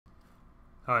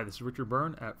Hi, this is Richard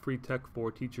Byrne at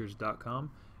freetech4teachers.com.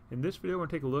 In this video, we're going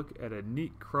to take a look at a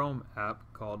neat Chrome app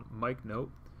called MicNote.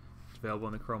 It's available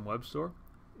in the Chrome Web Store.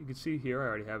 You can see here I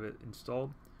already have it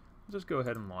installed. Let's just go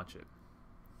ahead and launch it.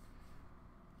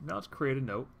 Now let's create a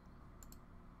note.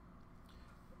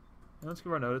 And let's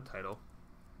give our note a title.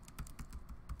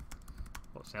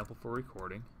 Well, sample for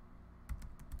recording.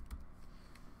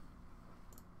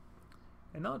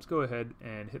 And now let's go ahead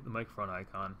and hit the microphone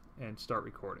icon and start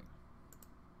recording.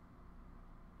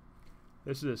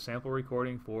 This is a sample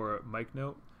recording for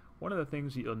MicNote. One of the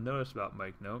things that you'll notice about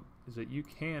MicNote is that you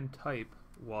can type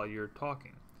while you're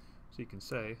talking. So you can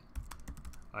say,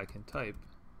 I can type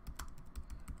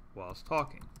whilst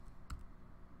talking.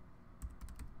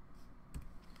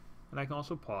 And I can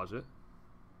also pause it.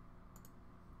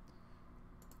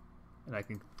 And I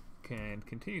can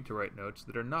continue to write notes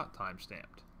that are not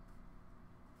time-stamped.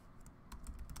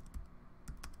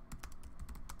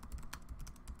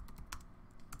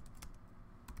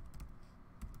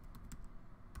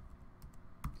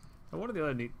 Now, one of the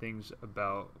other neat things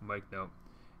about MicNote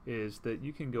is that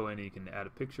you can go in and you can add a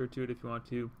picture to it if you want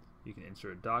to. You can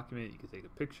insert a document, you can take a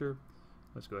picture.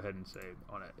 Let's go ahead and say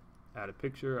I want to add a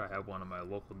picture. I have one on my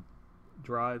local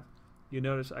drive. You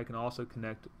notice I can also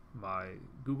connect my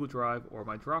Google Drive or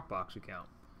my Dropbox account.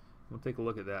 We'll take a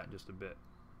look at that in just a bit.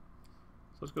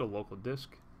 So let's go to local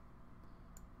disk,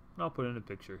 and I'll put in a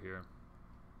picture here.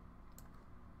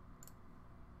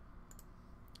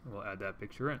 And we'll add that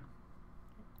picture in.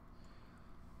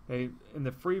 In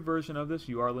the free version of this,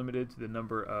 you are limited to the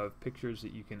number of pictures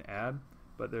that you can add,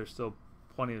 but there's still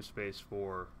plenty of space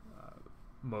for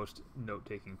most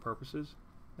note-taking purposes.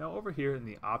 Now over here in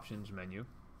the options menu,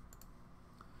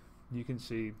 you can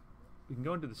see you can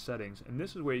go into the settings, and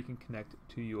this is where you can connect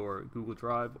to your Google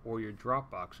Drive or your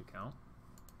Dropbox account.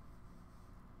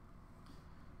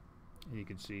 And you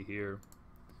can see here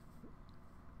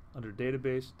under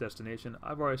database destination,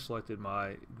 I've already selected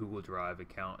my Google Drive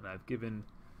account, and I've given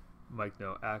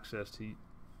MicNote access to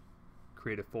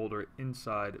create a folder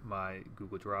inside my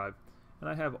Google Drive, and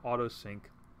I have auto sync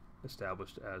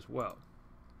established as well.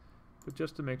 But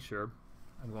just to make sure,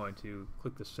 I'm going to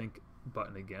click the sync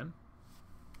button again.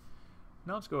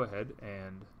 Now let's go ahead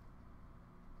and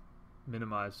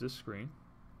minimize this screen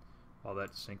while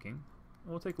that's syncing. And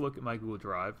we'll take a look at my Google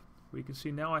Drive. We can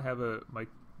see now I have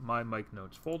my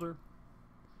MicNotes folder,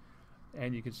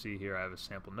 and you can see here I have a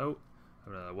sample note. I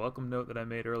have a welcome note that I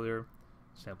made earlier,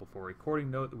 sample for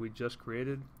recording note that we just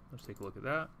created. Let's take a look at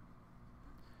that.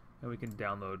 And we can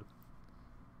download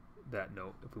that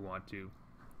note if we want to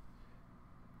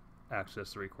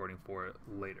access the recording for it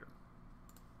later.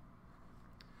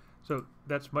 So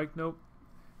that's MicNote.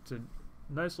 It's a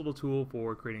nice little tool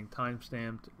for creating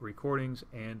time-stamped recordings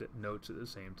and notes at the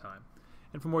same time.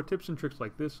 And for more tips and tricks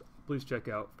like this, please check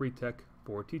out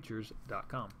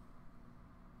freetech4teachers.com.